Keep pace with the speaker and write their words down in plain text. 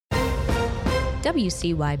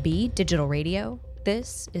WCYB Digital Radio.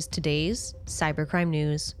 This is today's Cybercrime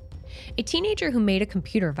News. A teenager who made a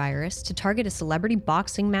computer virus to target a celebrity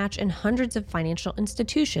boxing match in hundreds of financial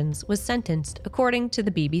institutions was sentenced, according to the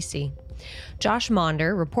BBC. Josh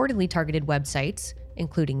Maunder reportedly targeted websites,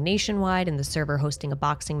 including Nationwide and the server hosting a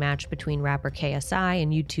boxing match between rapper KSI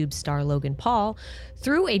and YouTube star Logan Paul,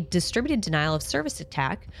 through a distributed denial of service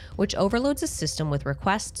attack, which overloads a system with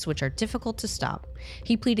requests which are difficult to stop.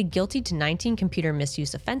 He pleaded guilty to 19 computer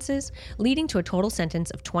misuse offenses, leading to a total sentence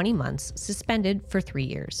of 20 months, suspended for 3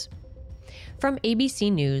 years. From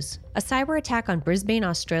ABC News, a cyber attack on Brisbane,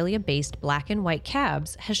 Australia-based Black and White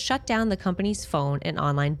Cabs has shut down the company's phone and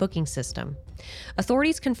online booking system.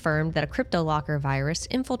 Authorities confirmed that a CryptoLocker virus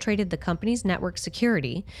infiltrated the company's network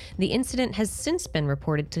security. The incident has since been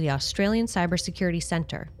reported to the Australian Cybersecurity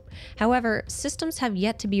Centre. However, systems have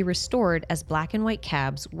yet to be restored as Black and White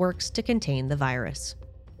Cabs works to contain the virus.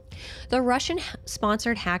 The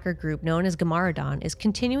Russian-sponsored hacker group known as Gamaredon is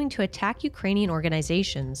continuing to attack Ukrainian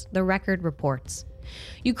organizations, the Record reports.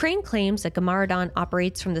 Ukraine claims that Gamaredon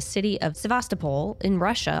operates from the city of Sevastopol in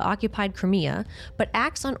Russia-occupied Crimea, but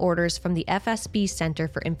acts on orders from the FSB Center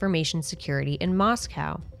for Information Security in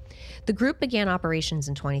Moscow. The group began operations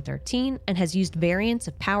in 2013 and has used variants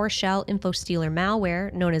of PowerShell InfoStealer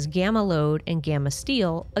malware known as Gamma Load and Gamma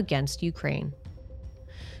Steal against Ukraine.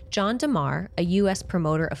 John DeMar, a U.S.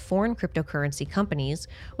 promoter of foreign cryptocurrency companies,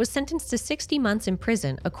 was sentenced to 60 months in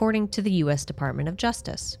prison, according to the U.S. Department of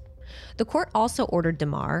Justice. The court also ordered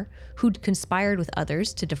DeMar, who'd conspired with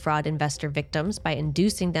others to defraud investor victims by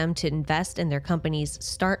inducing them to invest in their company's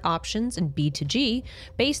start options and B2G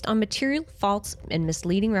based on material false and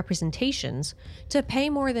misleading representations, to pay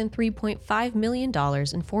more than $3.5 million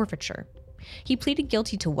in forfeiture. He pleaded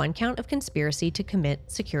guilty to one count of conspiracy to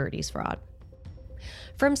commit securities fraud.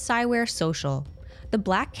 From Cyware Social, the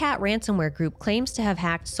Black Cat ransomware group claims to have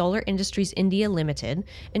hacked Solar Industries India Limited,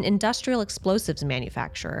 an industrial explosives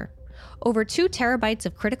manufacturer. Over 2 terabytes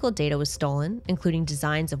of critical data was stolen, including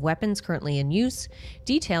designs of weapons currently in use,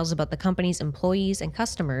 details about the company's employees and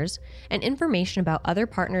customers, and information about other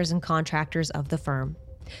partners and contractors of the firm.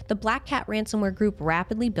 The Black Cat ransomware group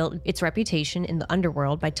rapidly built its reputation in the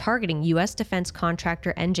underworld by targeting U.S. defense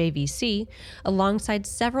contractor NJVC alongside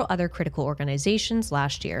several other critical organizations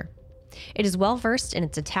last year. It is well versed in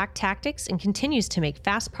its attack tactics and continues to make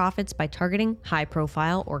fast profits by targeting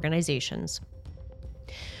high-profile organizations.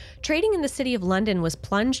 Trading in the City of London was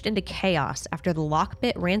plunged into chaos after the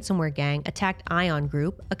Lockbit ransomware gang attacked Ion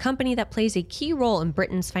Group, a company that plays a key role in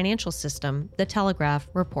Britain's financial system, The Telegraph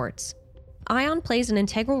reports. Ion plays an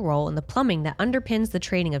integral role in the plumbing that underpins the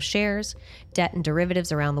trading of shares, debt, and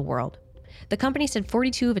derivatives around the world. The company said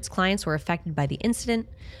 42 of its clients were affected by the incident.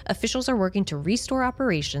 Officials are working to restore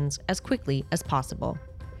operations as quickly as possible.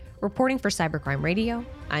 Reporting for Cybercrime Radio,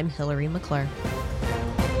 I'm Hillary McClure.